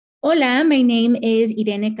Hola, my name is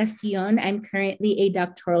Irene Castillon. I'm currently a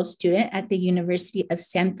doctoral student at the University of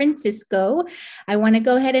San Francisco. I want to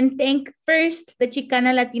go ahead and thank first the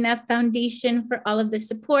Chicana Latina Foundation for all of the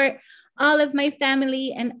support, all of my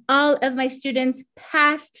family, and all of my students,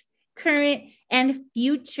 past, current, and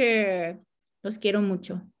future. Los quiero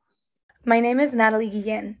mucho. My name is Nathalie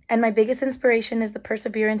Guillen, and my biggest inspiration is the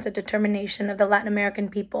perseverance and determination of the Latin American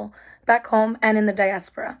people, back home and in the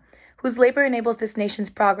diaspora, whose labor enables this nation's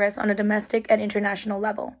progress on a domestic and international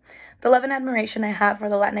level. The love and admiration I have for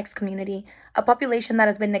the Latinx community, a population that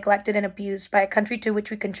has been neglected and abused by a country to which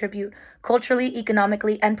we contribute culturally,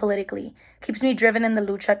 economically, and politically, keeps me driven in the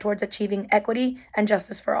lucha towards achieving equity and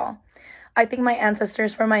justice for all. I thank my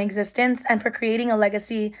ancestors for my existence and for creating a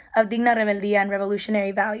legacy of digna rebeldía and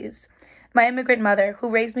revolutionary values. My immigrant mother, who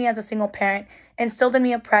raised me as a single parent, instilled in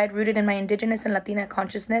me a pride rooted in my indigenous and Latina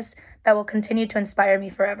consciousness that will continue to inspire me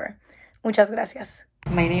forever. Muchas gracias.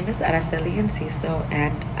 My name is Araceli Enciso,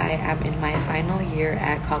 and I am in my final year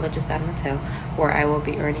at College of San Mateo, where I will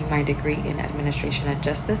be earning my degree in Administration of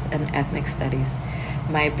Justice and Ethnic Studies.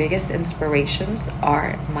 My biggest inspirations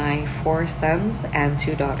are my 4 sons and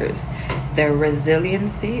 2 daughters. Their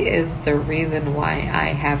resiliency is the reason why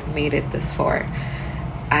I have made it this far.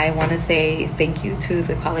 I want to say thank you to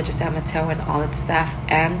the College of San Mateo and all its staff,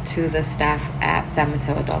 and to the staff at San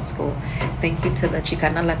Mateo Adult School. Thank you to the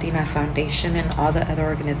Chicana Latina Foundation and all the other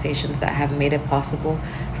organizations that have made it possible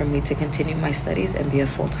for me to continue my studies and be a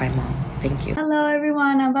full-time mom. Thank you. Hello,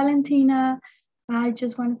 everyone. I'm Valentina. I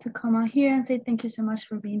just wanted to come out here and say thank you so much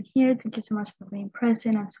for being here. Thank you so much for being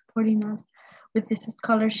present and supporting us with this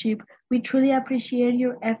scholarship. We truly appreciate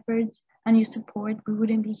your efforts and your support. We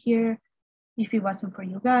wouldn't be here if it wasn't for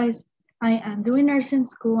you guys. I am doing nursing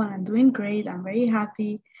school and I'm doing great. I'm very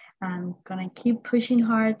happy. I'm gonna keep pushing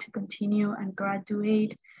hard to continue and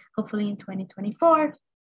graduate, hopefully in 2024.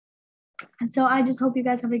 And so I just hope you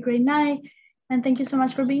guys have a great night, and thank you so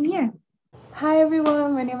much for being here. Hi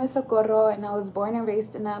everyone, my name is Socorro and I was born and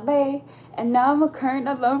raised in LA, and now I'm a current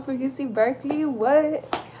alum for UC Berkeley. What?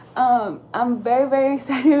 I'm very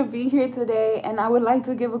excited to be here today, and I would like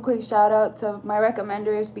to give a quick shout out to my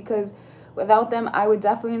recommenders, because without them, I would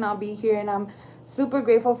definitely not be here, and I'm super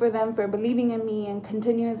grateful for them for believing in me and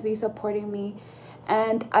continuously supporting me.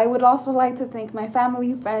 And I would also like to thank my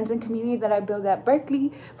family, friends, and community that I built at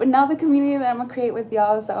Berkeley, but now the community that I'm going to create with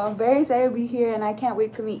y'all. So I'm very excited to be here, and I can't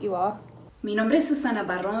wait to meet you all. Mi nombre es Susana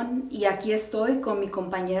Barron, y aquí estoy con mi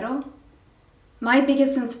compañero. My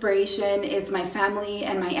biggest inspiration is my family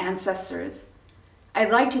and my ancestors. I'd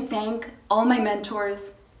like to thank all my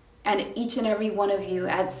mentors and each and every one of you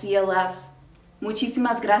at CLF.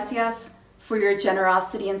 Muchísimas gracias for your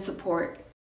generosity and support.